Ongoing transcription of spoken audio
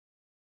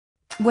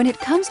When it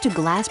comes to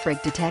glass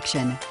break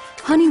detection,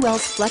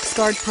 Honeywell's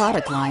Flexguard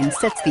product line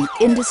sets the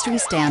industry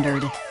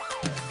standard.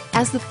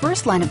 As the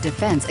first line of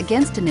defense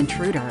against an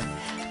intruder,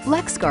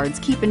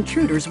 Flexguards keep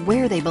intruders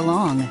where they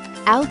belong,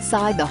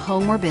 outside the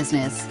home or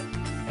business.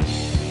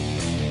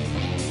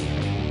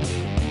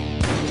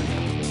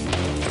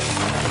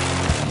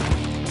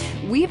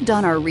 We've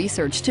done our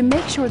research to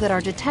make sure that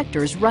our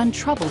detectors run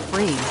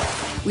trouble-free.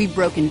 We've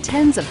broken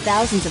tens of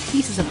thousands of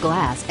pieces of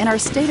glass in our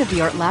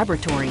state-of-the-art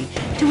laboratory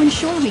to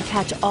ensure we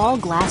catch all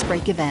glass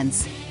break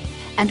events.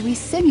 And we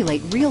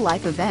simulate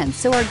real-life events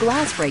so our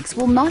glass breaks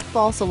will not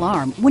false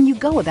alarm when you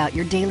go about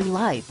your daily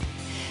life.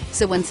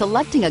 So when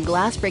selecting a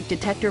glass break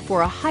detector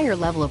for a higher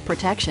level of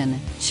protection,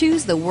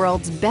 choose the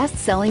world's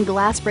best-selling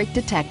glass break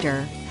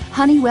detector,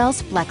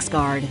 Honeywell's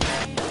Flexguard.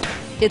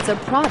 It's a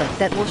product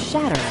that will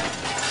shatter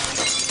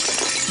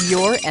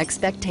your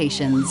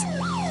expectations.